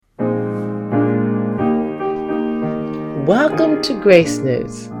Welcome to Grace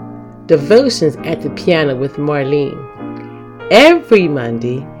Notes, Devotions at the Piano with Marlene. Every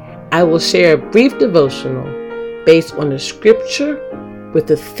Monday, I will share a brief devotional based on a scripture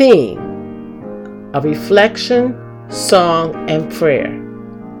with a theme of reflection, song, and prayer.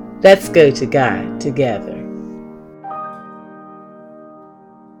 Let's go to God together.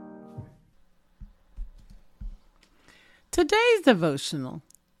 Today's devotional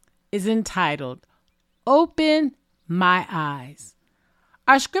is entitled, Open My Eyes.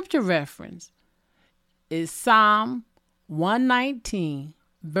 Our scripture reference is Psalm 119,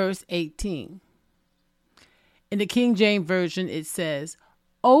 verse 18. In the King James Version, it says,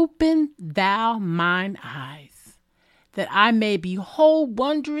 Open thou mine eyes, that I may behold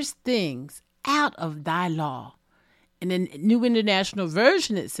wondrous things out of thy law. In the New International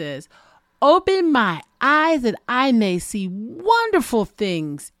Version, it says, Open my eyes that I may see wonderful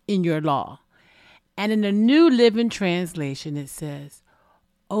things in your law. And in the New Living Translation, it says,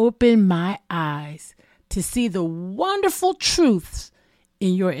 Open my eyes to see the wonderful truths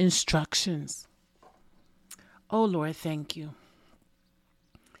in your instructions. Oh, Lord, thank you.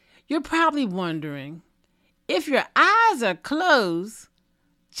 You're probably wondering, if your eyes are closed,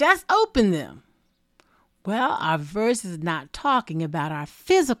 just open them. Well, our verse is not talking about our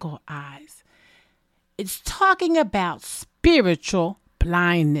physical eyes. It's talking about spiritual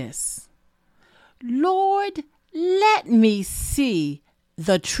blindness. Lord, let me see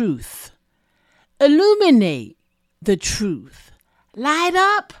the truth. Illuminate the truth. Light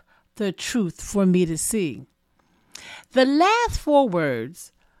up the truth for me to see. The last four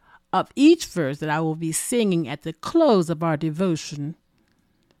words of each verse that I will be singing at the close of our devotion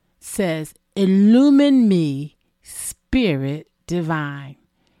says, Illumine me, Spirit divine.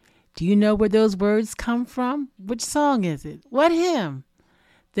 Do you know where those words come from? Which song is it? What hymn?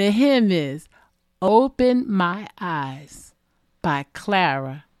 The hymn is Open My Eyes by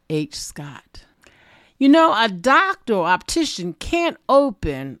Clara H. Scott. You know, a doctor or optician can't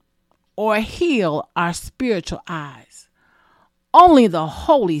open or heal our spiritual eyes. Only the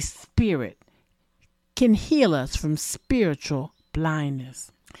Holy Spirit can heal us from spiritual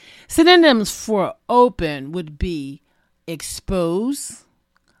blindness. Synonyms for open would be expose,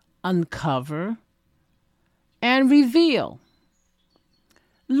 uncover, and reveal.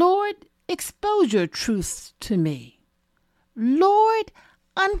 Lord, expose your truths to me. Lord,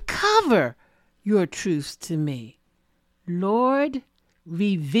 uncover your truths to me. Lord,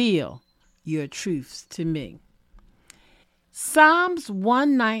 reveal your truths to me. Psalms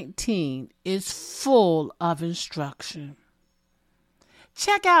 119 is full of instruction.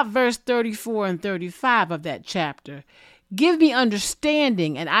 Check out verse 34 and 35 of that chapter. Give me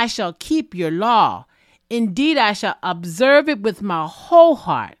understanding, and I shall keep your law. Indeed, I shall observe it with my whole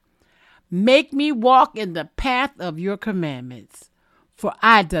heart. Make me walk in the path of your commandments, for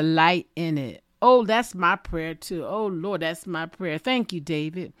I delight in it. Oh, that's my prayer too. Oh, Lord, that's my prayer. Thank you,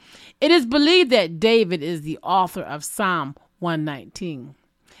 David. It is believed that David is the author of Psalm 119.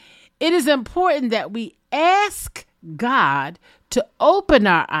 It is important that we ask God to open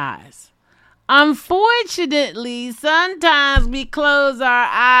our eyes. Unfortunately, sometimes we close our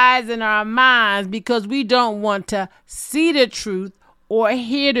eyes and our minds because we don't want to see the truth or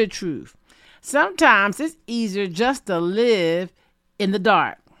hear the truth. Sometimes it's easier just to live in the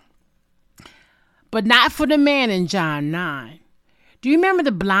dark. But not for the man in John 9. Do you remember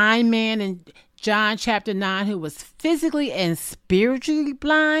the blind man in John chapter 9 who was physically and spiritually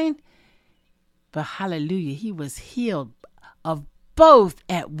blind? But hallelujah, he was healed of both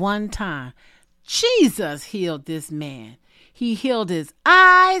at one time. Jesus healed this man. He healed his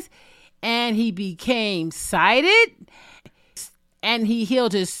eyes and he became sighted, and he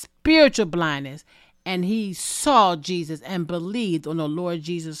healed his spiritual blindness, and he saw Jesus and believed on the Lord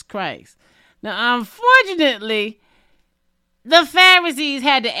Jesus Christ. Now, unfortunately, the Pharisees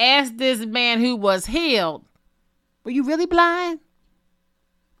had to ask this man who was healed, were you really blind?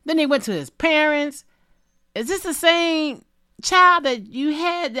 Then they went to his parents. Is this the same child that you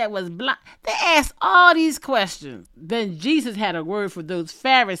had that was blind? They asked all these questions. Then Jesus had a word for those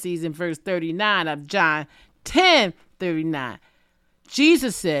Pharisees in verse 39 of John 10:39.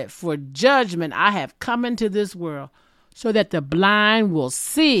 Jesus said, for judgment I have come into this world, so that the blind will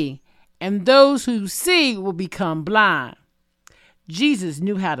see, and those who see will become blind. Jesus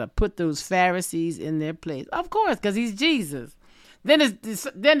knew how to put those Pharisees in their place. Of course, because he's Jesus. Then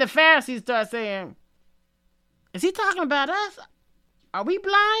the Pharisees start saying, is he talking about us? Are we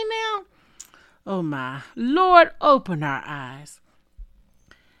blind now? Oh my, Lord, open our eyes.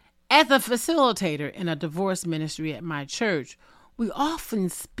 As a facilitator in a divorce ministry at my church, we often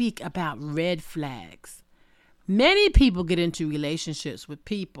speak about red flags. Many people get into relationships with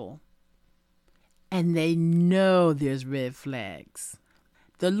people and they know there's red flags.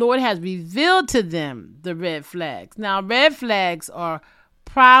 The Lord has revealed to them the red flags. Now, red flags are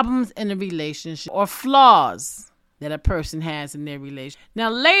problems in a relationship or flaws that a person has in their relationship. Now,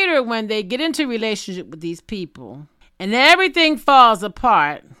 later when they get into a relationship with these people and everything falls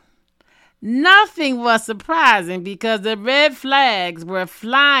apart, nothing was surprising because the red flags were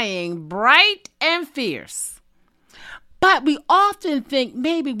flying bright and fierce. But we often think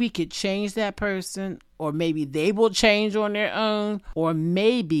maybe we could change that person, or maybe they will change on their own, or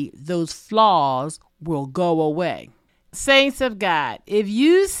maybe those flaws will go away. Saints of God, if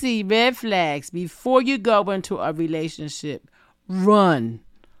you see red flags before you go into a relationship, run,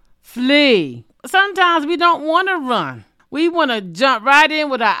 flee. Sometimes we don't want to run. We want to jump right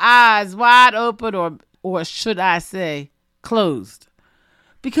in with our eyes wide open, or should I say, closed,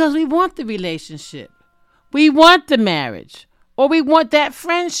 because we want the relationship. We want the marriage, or we want that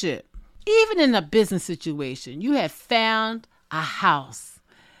friendship. Even in a business situation, you have found a house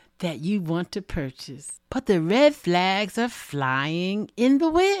that you want to purchase, but the red flags are flying in the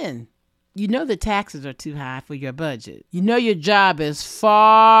wind. You know the taxes are too high for your budget. You know your job is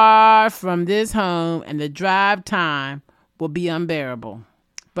far from this home and the drive time will be unbearable.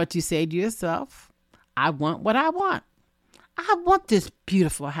 But you say to yourself, I want what I want. I want this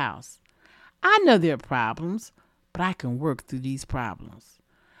beautiful house. I know there are problems, but I can work through these problems.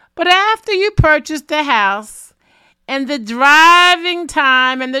 But after you purchase the house and the driving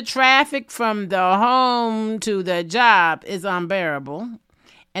time and the traffic from the home to the job is unbearable,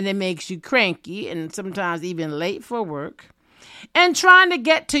 and it makes you cranky and sometimes even late for work, and trying to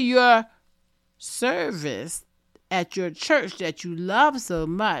get to your service at your church that you love so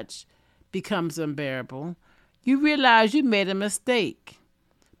much becomes unbearable, you realize you made a mistake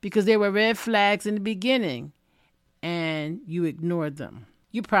because there were red flags in the beginning and you ignored them.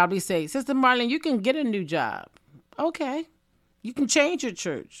 You probably say, Sister Marlene, you can get a new job. Okay. You can change your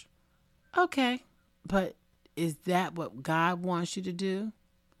church. Okay. But is that what God wants you to do?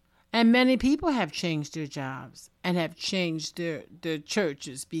 And many people have changed their jobs and have changed their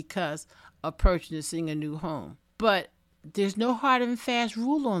churches because of purchasing a new home. But there's no hard and fast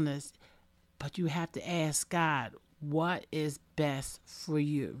rule on this. But you have to ask God, what is best for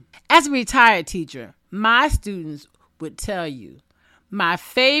you? As a retired teacher, my students would tell you my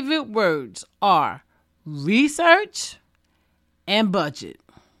favorite words are research and budget.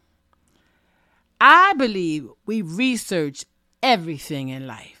 I believe we research everything in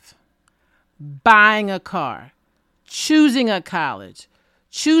life. Buying a car, choosing a college,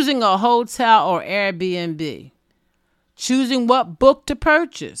 choosing a hotel or Airbnb, choosing what book to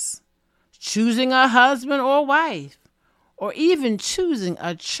purchase, choosing a husband or wife, or even choosing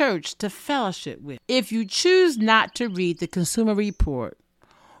a church to fellowship with. If you choose not to read the Consumer Report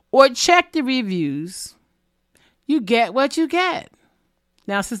or check the reviews, you get what you get.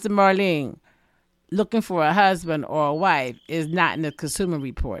 Now, Sister Marlene, looking for a husband or a wife is not in the Consumer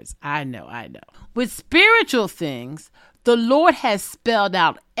Reports. I know. With spiritual things, the Lord has spelled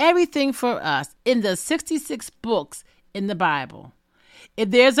out everything for us in the 66 books in the Bible.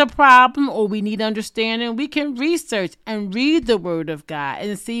 If there's a problem or we need understanding, we can research and read the Word of God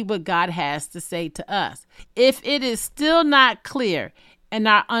and see what God has to say to us. If it is still not clear in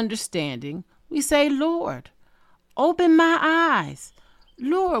our understanding, we say, Lord, open my eyes.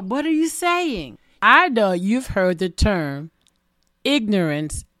 Lord, what are you saying? I know you've heard the term,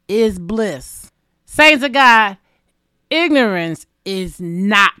 ignorance is bliss. Saints of God, ignorance is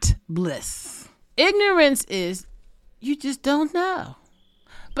not bliss. Ignorance is you just don't know.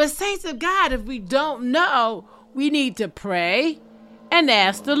 But saints of God, if we don't know, we need to pray and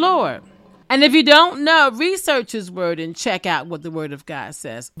ask the Lord. And if you don't know, research His Word and check out what the Word of God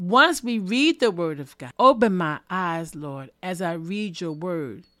says. Once we read the Word of God, open my eyes, Lord, as I read your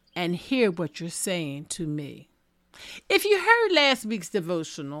Word and hear what you're saying to me. If you heard last week's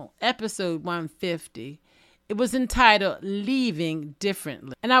devotional, episode 150, it was entitled Leaving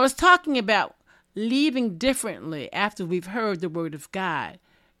Differently. And I was talking about leaving differently after we've heard the Word of God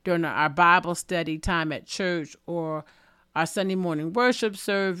during our Bible study time at church or our Sunday morning worship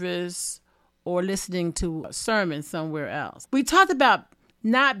service or listening to a sermon somewhere else. We talked about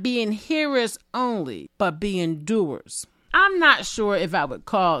not being hearers only, but being doers. I'm not sure if I would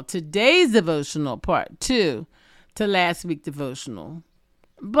call today's devotional part 2 to last week's devotional,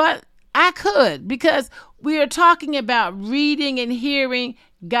 but I could, because we are talking about reading and hearing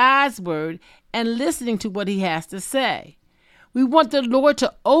God's Word and listening to what He has to say. We want the Lord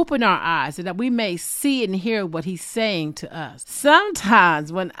to open our eyes so that we may see and hear what he's saying to us.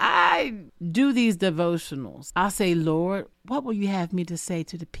 Sometimes when I do these devotionals, I'll say, Lord, what will you have me to say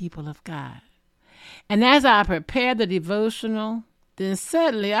to the people of God? And as I prepare the devotional, then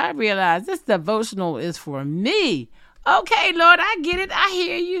suddenly I realize this devotional is for me. Okay, Lord, I get it. I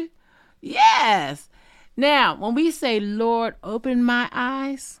hear you. Yes. Now, when we say, Lord, open my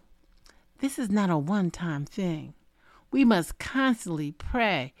eyes, this is not a one-time thing. We must constantly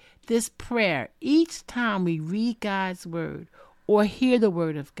pray this prayer each time we read God's word or hear the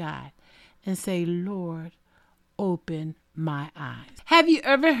word of God and say, Lord, open my eyes. Have you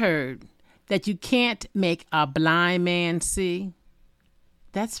ever heard that you can't make a blind man see?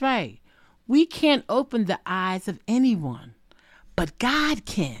 That's right. We can't open the eyes of anyone, but God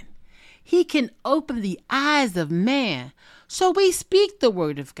can. He can open the eyes of man. So we speak the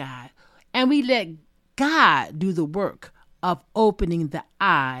word of God and we let God do the work of opening the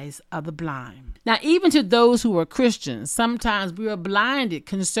eyes of the blind. Now, even to those who are Christians, sometimes we are blinded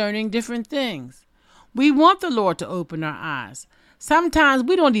concerning different things. We want the Lord to open our eyes. Sometimes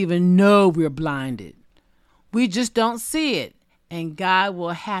we don't even know we're blinded. We just don't see it, and God will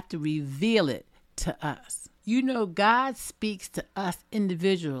have to reveal it to us. You know, God speaks to us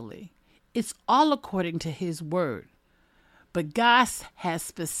individually. It's all according to his word. But God has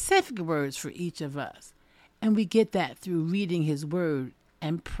specific words for each of us. And we get that through reading his word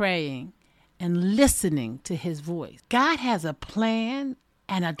and praying and listening to his voice. God has a plan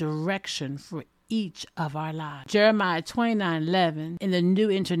and a direction for each of our lives. Jeremiah 29:11 in the New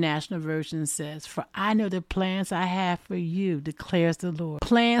International Version says, For I know the plans I have for you, declares the Lord.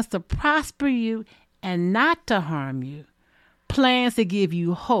 Plans to prosper you and not to harm you. Plans to give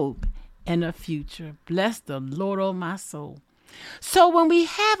you hope and a future. Bless the Lord, oh my soul. So when we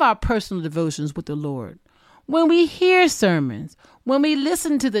have our personal devotions with the Lord, when we hear sermons, when we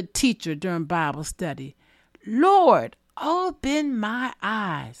listen to the teacher during Bible study, Lord, open my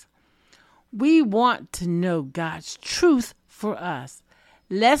eyes. We want to know God's truth for us.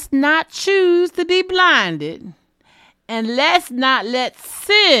 Let's not choose to be blinded, and let's not let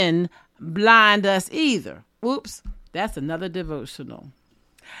sin blind us either. Oops, that's another devotional.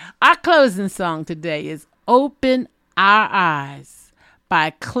 Our closing song today is Open Our Eyes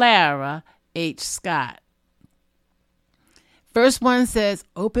by Clara H. Scott. Verse 1 says,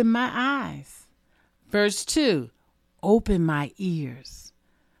 Open my eyes. Verse 2, open my ears.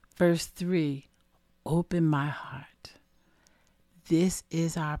 Verse 3, open my heart. This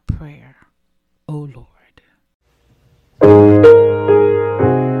is our prayer, O Lord.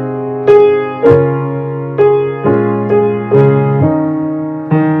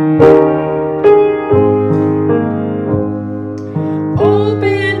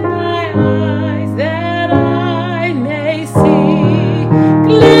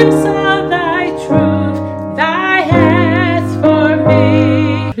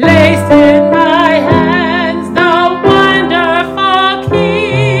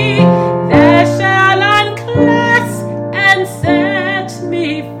 Say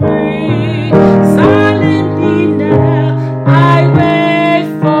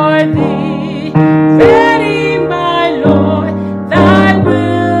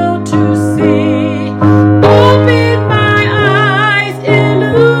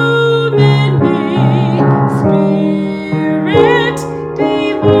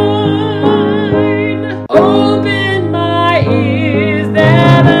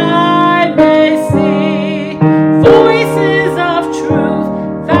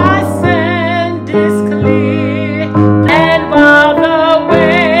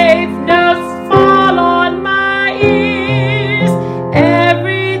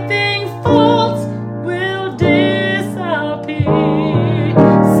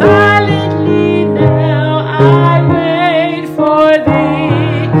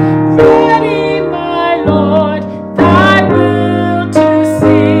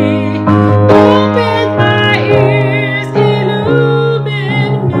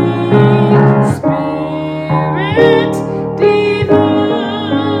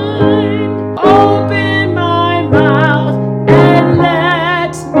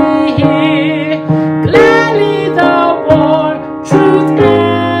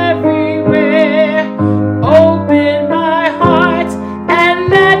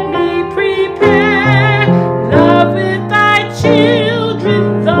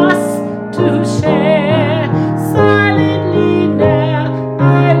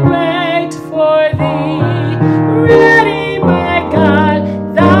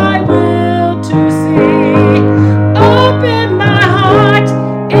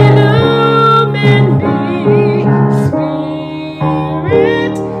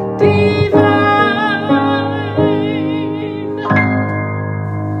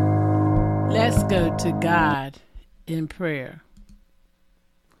go to God in prayer.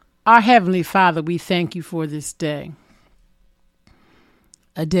 Our Heavenly Father, we thank you for this day,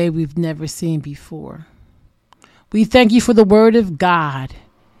 a day we've never seen before. We thank you for the word of God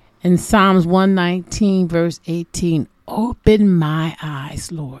in Psalms 119, verse 18. Open my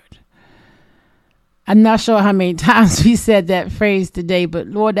eyes, Lord. I'm not sure how many times we said that phrase today, but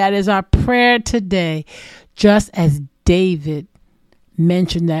Lord, that is our prayer today, just as David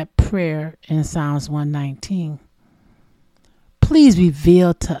mentioned that prayer in Psalms 119. Please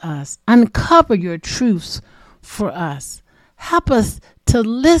reveal to us, uncover your truths for us. Help us to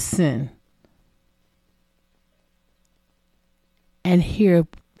listen and hear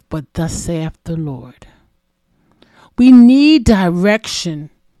what thus saith the Lord. We need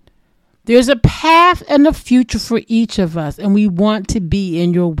direction. There's a path and a future for each of us, and we want to be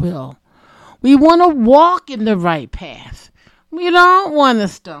in your will. We want to walk in the right path. We don't want to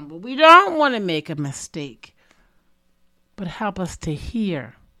stumble. We don't want to make a mistake. But help us to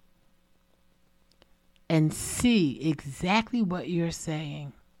hear and see exactly what you're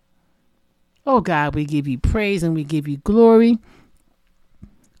saying. Oh God, we give you praise and we give you glory.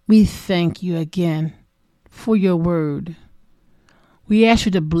 We thank you again for your word. We ask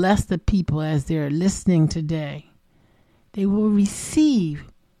you to bless the people as they're listening today. They will receive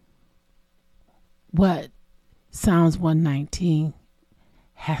what Psalms 119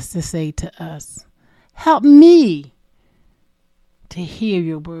 has to say to us. Help me to hear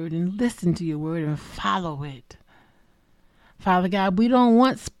your word and listen to your word and follow it. Father God, we don't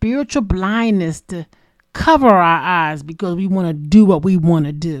want spiritual blindness to cover our eyes because we want to do what we want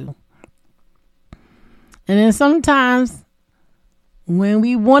to do. And then sometimes when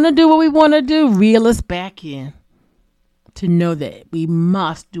we want to do what we want to do, reel us back in to know that we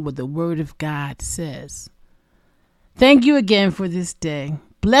must do what the word of God says. Thank you again for this day.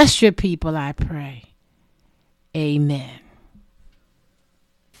 Bless your people, I pray. Amen.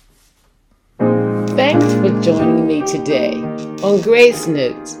 Thanks for joining me today on Grace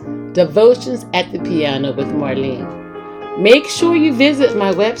Notes, Devotions at the Piano with Marlene. Make sure you visit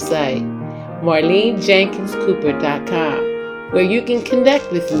my website, MarleneJenkinsCooper.com, where you can connect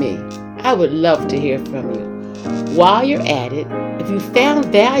with me. I would love to hear from you. While you're at it, if you found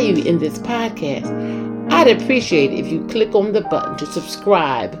value in this podcast, I'd appreciate it if you click on the button to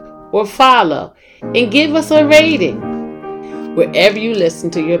subscribe or follow and give us a rating wherever you listen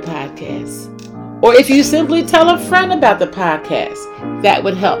to your podcasts. Or if you simply tell a friend about the podcast, that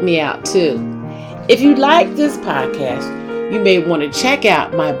would help me out too. If you like this podcast, you may want to check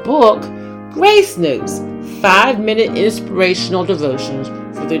out my book, Grace Notes, 5-minute inspirational devotions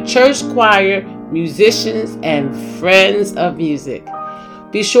for the church choir, musicians, and friends of music.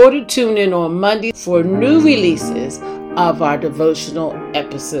 Be sure to tune in on Monday for new releases of our devotional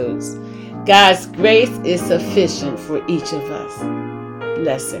episodes. God's grace is sufficient for each of us.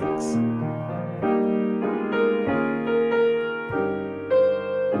 Blessings.